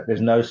understand that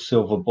there's no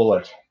silver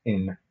bullet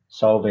in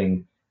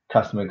solving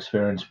customer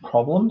experience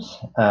problems.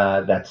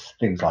 That's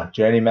things like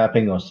journey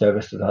mapping or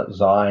service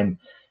design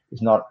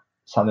is not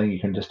something you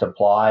can just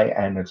apply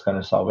and it's going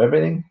to solve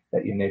everything.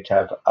 That you need to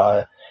have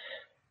a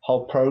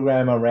whole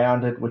program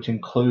around it, which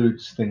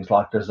includes things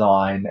like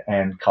design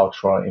and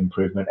cultural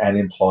improvement and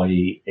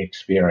employee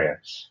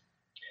experience.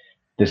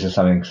 This is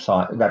something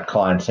that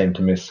clients seem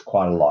to miss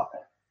quite a lot.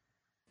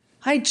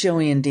 Hi,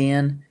 Joey and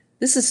Dan.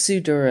 This is Sue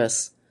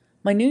Duras.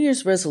 My New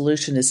Year's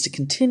resolution is to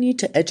continue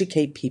to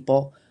educate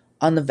people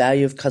on the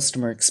value of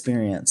customer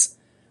experience.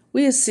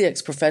 We as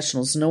CX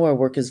professionals know our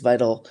work is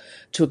vital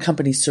to a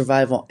company's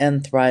survival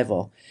and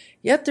thrival,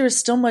 yet there is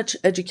still much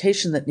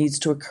education that needs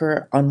to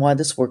occur on why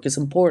this work is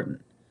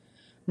important.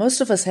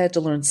 Most of us had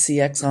to learn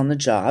CX on the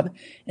job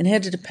and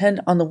had to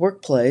depend on the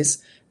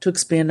workplace to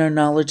expand our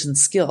knowledge and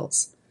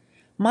skills.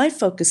 My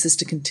focus is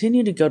to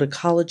continue to go to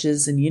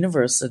colleges and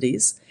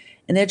universities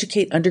and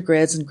educate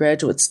undergrads and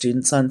graduate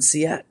students on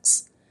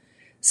CX.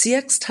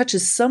 CX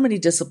touches so many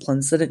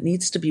disciplines that it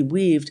needs to be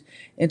weaved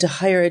into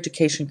higher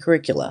education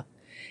curricula.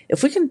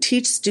 If we can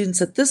teach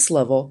students at this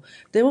level,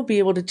 they will be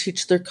able to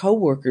teach their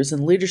coworkers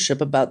and leadership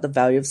about the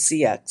value of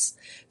CX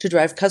to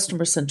drive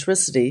customer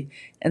centricity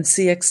and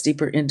CX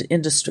deeper into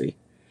industry.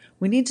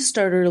 We need to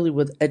start early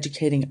with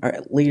educating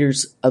our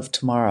leaders of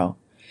tomorrow.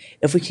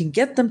 If we can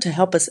get them to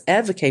help us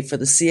advocate for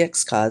the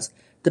CX cause,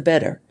 the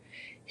better.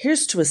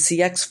 Here's to a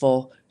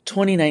CXful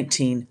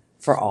 2019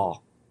 for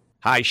all.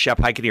 Hi, Shep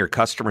Hyken here,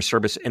 customer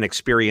service and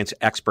experience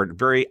expert.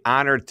 Very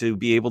honored to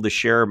be able to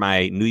share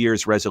my New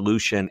Year's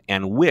resolution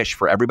and wish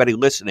for everybody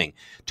listening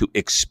to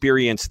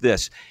experience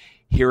this.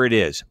 Here it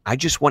is. I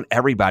just want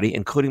everybody,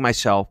 including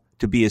myself,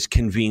 to be as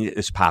convenient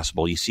as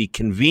possible. You see,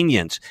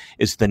 convenience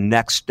is the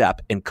next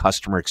step in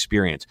customer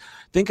experience.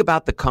 Think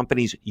about the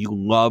companies you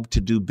love to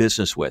do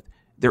business with.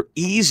 They're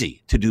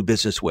easy to do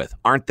business with,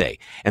 aren't they?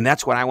 And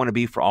that's what I want to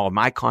be for all of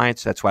my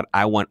clients. That's what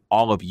I want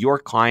all of your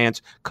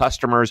clients,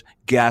 customers,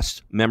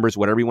 guests, members,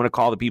 whatever you want to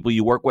call the people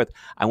you work with.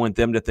 I want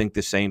them to think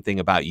the same thing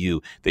about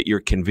you, that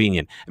you're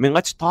convenient. I mean,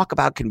 let's talk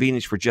about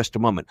convenience for just a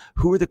moment.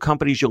 Who are the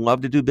companies you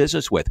love to do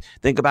business with?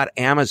 Think about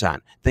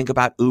Amazon. Think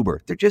about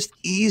Uber. They're just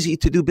easy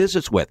to do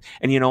business with.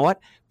 And you know what?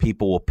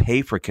 People will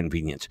pay for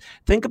convenience.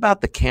 Think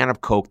about the can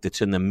of Coke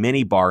that's in the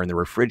mini bar in the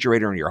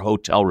refrigerator in your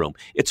hotel room.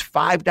 It's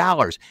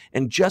 $5.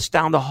 And just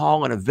down the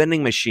hall in a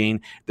vending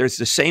machine, there's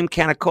the same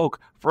can of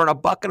Coke for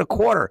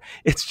 $1.25.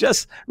 It's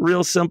just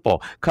real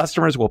simple.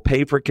 Customers will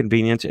pay for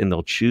convenience and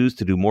they'll choose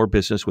to do more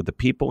business with the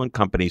people and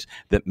companies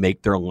that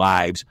make their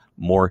lives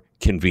more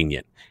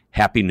convenient.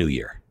 Happy New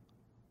Year.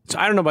 So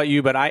I don't know about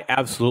you, but I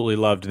absolutely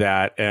loved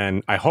that.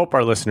 And I hope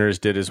our listeners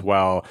did as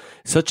well.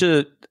 Such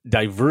a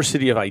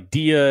diversity of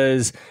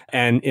ideas.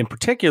 And in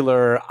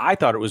particular, I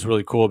thought it was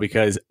really cool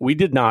because we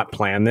did not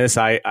plan this.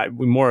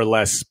 We more or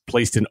less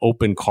placed an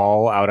open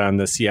call out on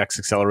the CX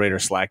Accelerator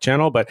Slack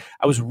channel, but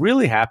I was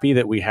really happy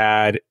that we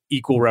had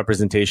equal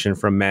representation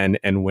from men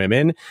and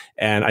women.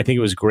 And I think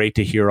it was great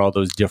to hear all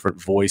those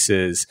different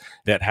voices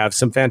that have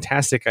some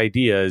fantastic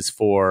ideas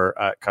for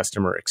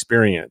customer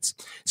experience.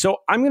 So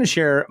I'm going to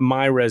share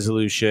my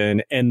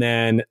resolution and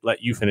then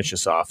let you finish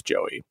us off,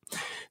 Joey.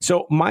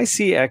 So my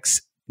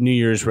CX New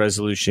Year's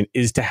resolution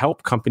is to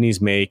help companies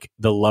make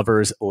the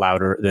lovers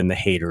louder than the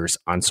haters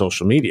on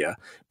social media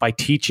by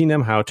teaching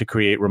them how to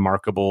create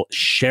remarkable,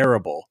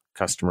 shareable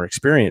customer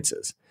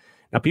experiences.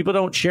 Now, people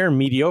don't share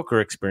mediocre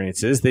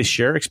experiences. They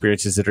share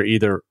experiences that are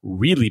either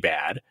really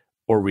bad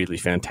or really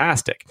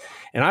fantastic.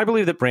 And I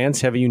believe that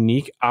brands have a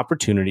unique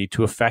opportunity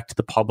to affect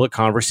the public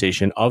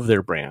conversation of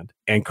their brand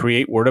and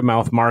create word of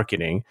mouth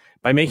marketing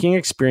by making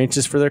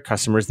experiences for their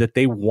customers that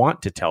they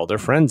want to tell their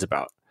friends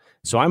about.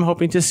 So I'm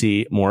hoping to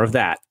see more of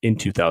that in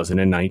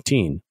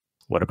 2019.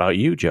 What about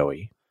you,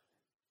 Joey?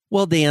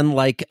 Well, Dan,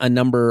 like a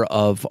number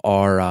of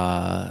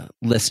our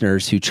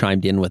listeners who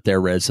chimed in with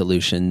their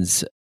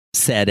resolutions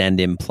said and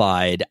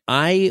implied,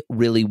 I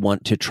really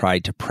want to try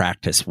to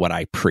practice what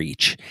I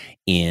preach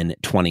in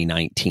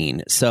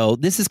 2019. So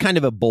this is kind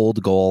of a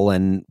bold goal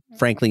and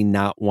frankly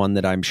not one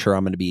that I'm sure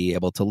I'm going to be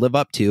able to live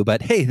up to.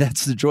 But hey,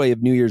 that's the joy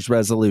of New Year's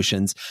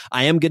resolutions.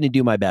 I am going to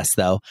do my best,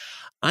 though.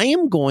 I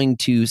am going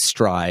to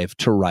strive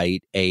to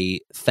write a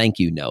thank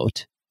you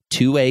note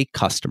to a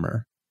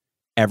customer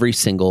every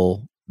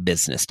single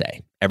business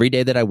day. Every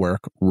day that I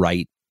work,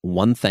 write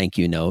one thank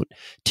you note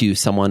to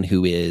someone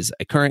who is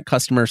a current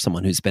customer,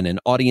 someone who's been an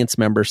audience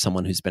member,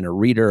 someone who's been a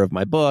reader of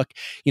my book,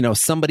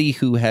 somebody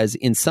who has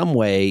in some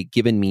way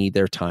given me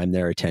their time,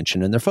 their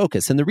attention, and their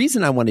focus. And the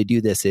reason I want to do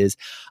this is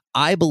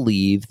I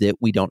believe that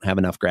we don't have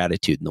enough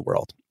gratitude in the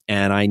world.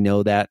 And I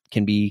know that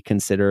can be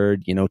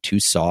considered, too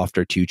soft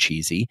or too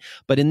cheesy.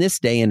 But in this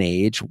day and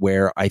age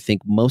where I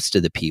think most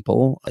of the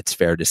people, it's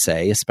fair to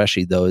say,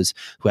 especially those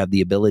who have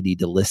the ability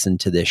to listen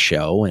to this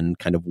show and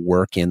kind of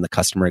work in the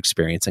customer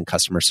experience and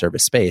customer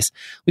service space,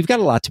 we've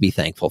got a lot to be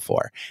thankful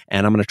for.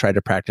 And I'm going to try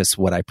to practice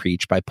what I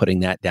preach by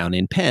putting that down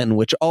in pen,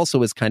 which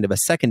also is kind of a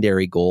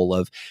secondary goal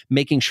of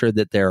making sure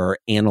that there are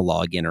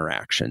analog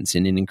interactions.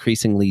 In an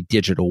increasingly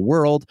digital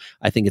world,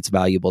 I think it's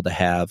valuable to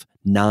have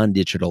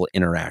non-digital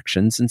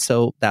interactions. And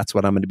so that's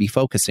what I'm going to be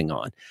focusing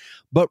on.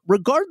 But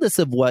regardless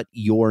of what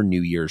your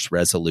New Year's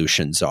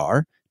resolutions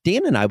are,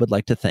 Dan and I would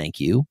like to thank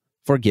you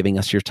for giving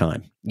us your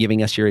time,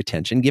 giving us your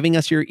attention, giving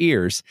us your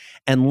ears,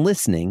 and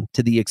listening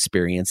to the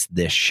Experience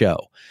This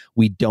show.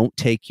 We don't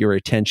take your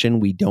attention.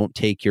 We don't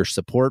take your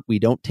support. We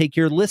don't take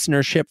your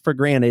listenership for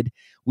granted.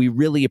 We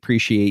really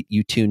appreciate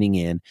you tuning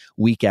in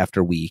week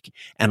after week.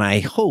 And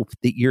I hope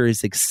that you're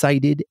as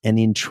excited and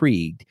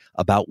intrigued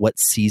about what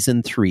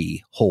season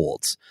 3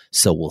 holds.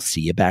 So we'll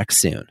see you back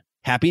soon.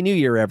 Happy New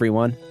Year,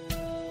 everyone.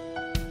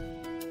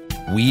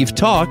 We've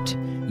talked.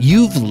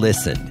 You've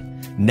listened.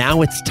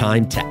 Now it's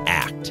time to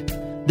act.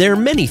 There are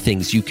many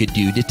things you could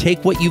do to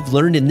take what you've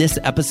learned in this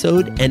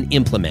episode and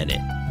implement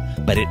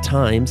it. But at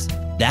times,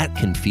 that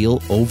can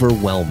feel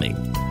overwhelming.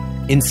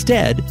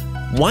 Instead,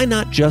 why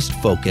not just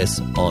focus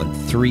on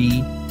 3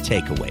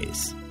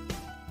 takeaways?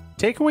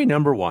 Takeaway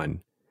number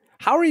 1.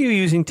 How are you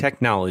using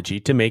technology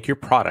to make your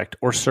product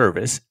or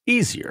service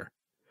easier?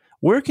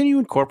 Where can you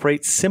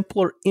incorporate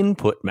simpler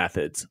input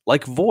methods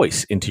like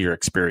voice into your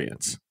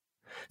experience?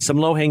 Some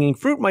low-hanging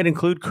fruit might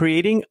include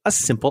creating a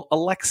simple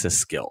Alexa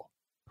skill.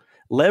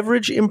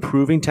 Leverage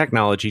improving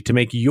technology to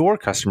make your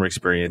customer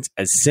experience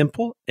as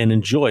simple and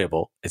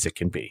enjoyable as it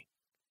can be.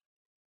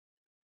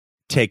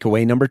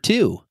 Takeaway number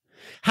 2.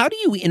 How do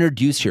you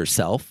introduce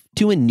yourself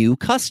to a new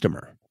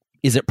customer?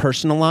 Is it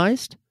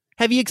personalized?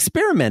 Have you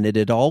experimented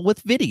at all with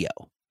video?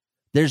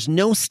 There's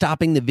no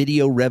stopping the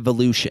video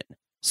revolution.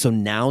 So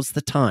now's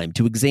the time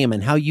to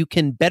examine how you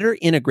can better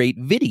integrate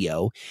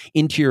video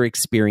into your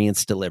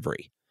experience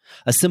delivery.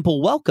 A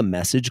simple welcome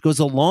message goes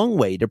a long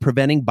way to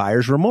preventing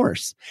buyer's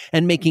remorse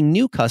and making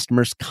new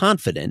customers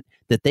confident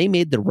that they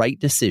made the right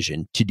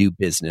decision to do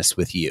business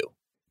with you.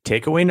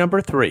 Takeaway number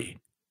 3.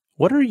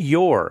 What are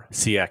your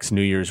CX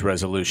New Year's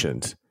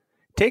resolutions?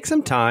 Take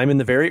some time in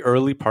the very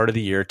early part of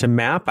the year to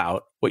map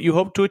out what you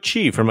hope to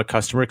achieve from a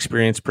customer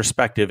experience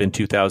perspective in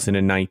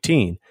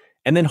 2019,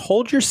 and then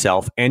hold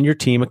yourself and your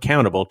team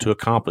accountable to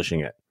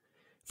accomplishing it.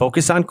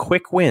 Focus on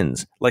quick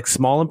wins, like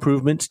small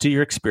improvements to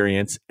your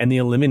experience and the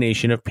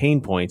elimination of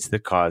pain points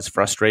that cause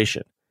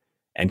frustration.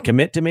 And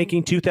commit to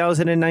making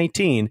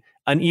 2019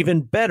 an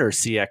even better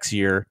CX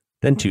year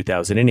than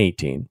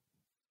 2018.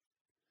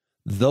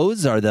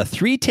 Those are the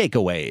 3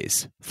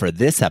 takeaways for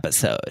this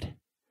episode.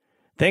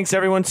 Thanks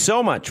everyone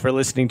so much for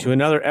listening to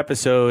another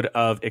episode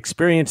of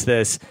Experience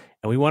This,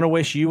 and we want to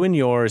wish you and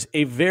yours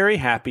a very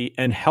happy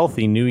and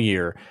healthy new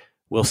year.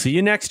 We'll see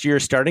you next year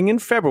starting in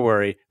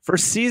February for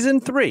Season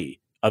 3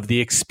 of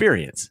the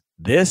Experience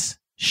This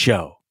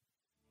show.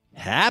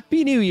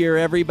 Happy New Year,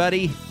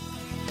 everybody.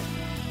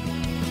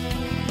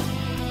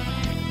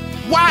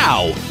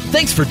 Wow!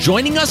 Thanks for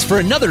joining us for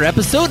another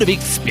episode of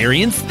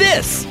Experience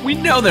This. We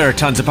know there are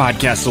tons of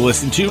podcasts to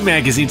listen to,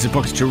 magazines and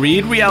books to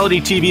read,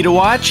 reality TV to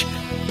watch.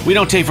 We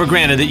don't take for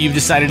granted that you've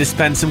decided to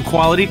spend some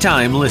quality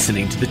time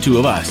listening to the two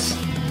of us.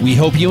 We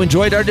hope you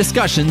enjoyed our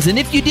discussions, and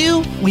if you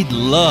do, we'd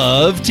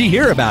love to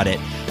hear about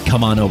it.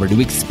 Come on over to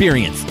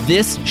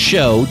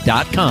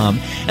experiencethisshow.com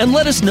and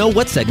let us know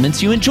what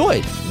segments you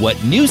enjoyed,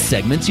 what new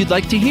segments you'd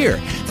like to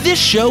hear. This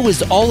show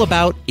is all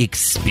about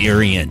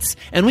experience,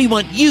 and we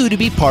want you to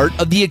be part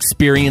of the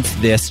Experience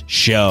This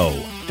show.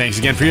 Thanks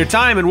again for your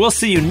time, and we'll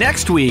see you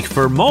next week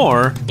for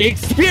more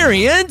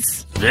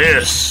Experience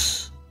This.